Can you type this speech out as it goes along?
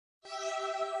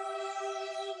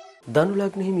ධනු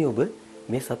ලග්න හිමි ඔබ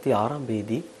මේ සතිය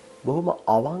ආරම්භයේදී බොහොම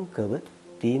අවංකව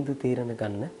තීන්දුව తీරන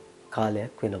ගන්න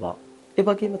කාලයක් වෙනවා. ඒ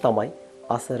වගේම තමයි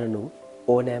අසරණ වූ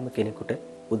ඕනෑම කෙනෙකුට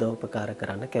උදව් උපකාර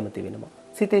කරන්න කැමති වෙනවා.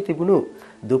 සිතේ තිබුණු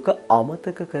දුක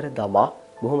අමතක කර දමා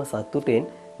බොහොම සතුටෙන්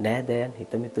නෑදෑයන්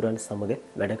හිතමිතුරන් සමග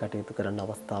වැඩ කටයුතු කරන්න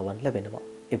අවස්ථාවන් ලැබෙනවා.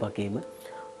 ඒ වගේම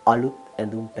අලුත්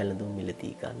ඇඳුම් පැළඳුම්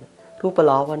මිලදී ගන්න.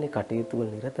 රූපලාවන්‍ය කටයුතු වල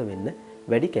නිරත වෙන්න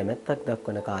වැඩි කැමැත්තක්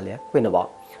දක්වන කාලයක් වෙනවා.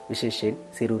 විශේෂයෙන්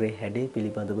සිරුරේ හැඩය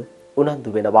පිළිබඳව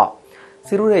උනන්දු වෙනවා.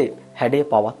 සිරුරේ හැඩය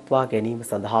පවත්වා ගැනීම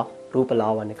සඳහා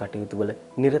රූපලාවන්‍ය කටයුතු වල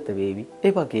නිරත වේවි.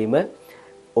 ඒ වගේම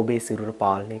ඔබේ සිරුර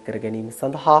පාලනය කර ගැනීම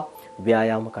සඳහා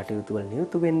ව්‍යායාම කටයුතු වල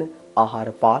නියුතු වෙන්න ආහාර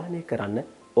පාලනය කරන්න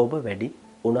ඔබ වැඩි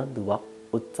උනන්දුවක්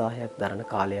උත්සාහයක් දරන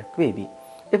කාලයක් වේවි.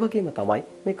 ඒ වගේම තමයි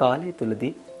මේ කාලය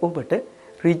තුලදී ඔබට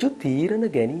ඍජු තීරණ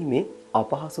ගැනීමේ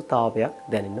අපහසුතාවයක්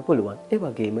දැනෙන්න පුළුවන්. ඒ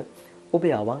වගේම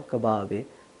ඔබේ අවංකභාවය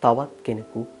තවත්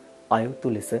කෙනෙකු අයුතු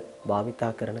ලෙස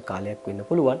භාවිතා කරන කාලයක් වෙන්න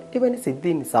පුළුවන්. එවැනි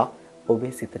සිද්ධීන් නිසා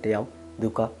ඔබේ සිතට යම්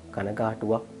දුක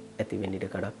කනගාටුවක් ඇති වෙන්න ඉඩ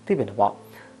කඩක් තිබෙනවා.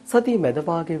 සතිය මැද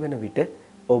භාගය වෙන විට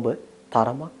ඔබ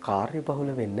තරමක්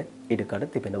කාර්යබහුල වෙන්න ඉඩකඩ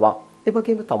තිබෙනවා. ඒ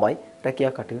වගේම තමයි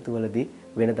රැකියා කටයුතු වලදී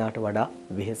වෙනදාට වඩා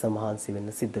වෙහෙස මහන්සි වෙන්න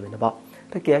සිද්ධ වෙනවා.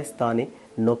 රැකියා ස්ථානයේ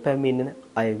නොපැමිණෙන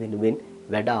අය වෙනුවෙන්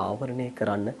වැඩ ආවරණය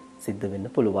කරන්න සිද්ධ වෙන්න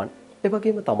පුළුවන්. ඒ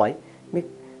වගේම තමයි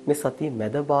මේ සතිය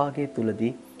මැද භාගයේ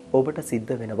තුලදී ඔබට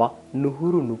සිද්ධ වෙනවා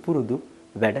නුහුරු නුපුරුදු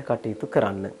වැඩ කටයුතු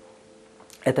කරන්න.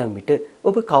 ඇතැම් විට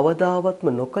ඔබ කවදාවත්ම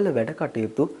නොකළ වැඩ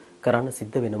කටයුතු කරන්න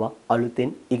සිද්ධ වෙනවා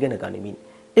අලුතෙන් ඉගෙන ගනිමින්.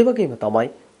 ඒ වගේම තමයි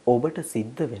ඔබට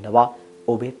සිද්ධ වෙනවා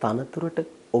ඔබේ තනතුරට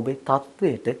ඔබේ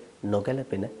තත්වයට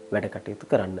නොගැලපෙන වැඩ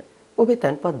කටයුතු කරන්න. ඔබේ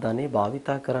තැන්පත් ධනෙ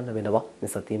භාවිතා කරන්න වෙනවා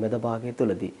මේ සතිය මැද භාගය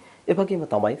තුලදී. ඒ වගේම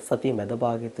තමයි සතිය මැද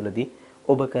භාගය තුලදී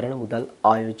ඔබ කරන මුදල්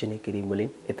ආයෝජනය කිරීම වලින්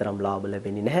ඊතරම් ලාභ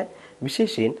ලැබෙන්නේ නැහැ.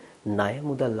 විශේෂයෙන් ණය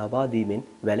මුදල් ලබා දීමෙන්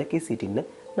වැළකී සිටින්න.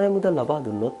 ණය මුදල් ලබා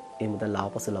දුන්නොත් ඒ මුදල්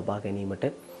ආපසු ලබා ගැනීමට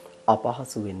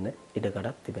අපහසු වෙන්න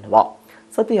ඉඩකඩක් තිබෙනවා.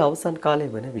 සතිය අවසන් කාලය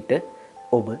වන විට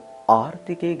ඔබ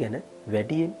ආර්ථිකය ගැන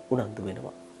වැඩියෙන් උනන්දු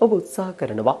වෙනවා. ඔබ උත්සාහ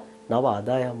කරනවා නව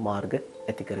ආදායම් මාර්ග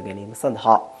ඇති කර ගැනීම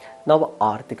සඳහා. නව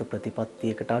ආර්ථික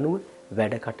ප්‍රතිපත්තියකට අනුව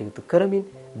වැඩ කටයුතු කරමින්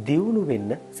දියුණු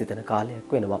වෙන්න සිතන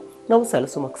කාලයක් වෙනවා. නව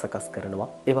සැලසුමක් සකස් කරනවා.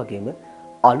 ඒ වගේම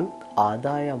අලුත්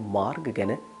ආදායම් මාර්ග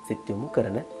ගැන සිත යොමු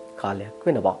කරන කාලයක්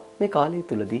වෙනවා. මේ කාලය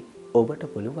තුලදී ඔබට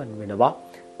පුළුවන් වෙනවා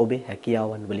ඔබේ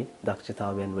හැකියාවන් වලින්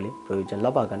දක්ෂතාවයන් වලින් ප්‍රයෝජන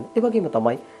ලබා ගන්න. ඒ වගේම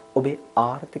තමයි ඔබේ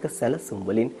ආර්ථික සැලසුම්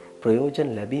වලින්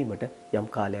ප්‍රයෝජන ලැබීමට යම්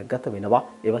කාලයක් ගත වෙනවා.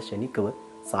 ඒවා ශනිකව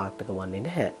සාර්ථක වන්නේ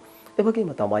නැහැ. ඒ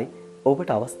වගේම තමයි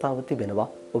ඔබට අවස්ථාව තිබෙනවා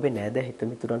ඔබේ නෑදෑ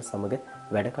හිතමිතුරන් සමග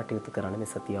වැඩ කටයුතු කරන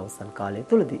මේ සතිය අවසන් කාලය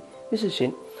තුලදී.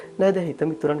 විශේෂයෙන් නෑදෑ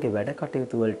හිතමිතුරන්ගේ වැඩ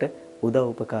කටයුතු වලට උදව්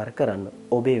උපකාර කරන්න.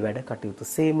 ඔබේ වැඩ කටයුතු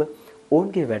සේම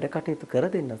ඔවුන්ගේ වැඩ කටයුතු කර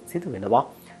දෙන්නත් සිදු වෙනවා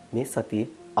මේ සතියේ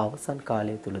අවසන්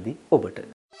කාලය තුලදී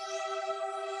ඔබට.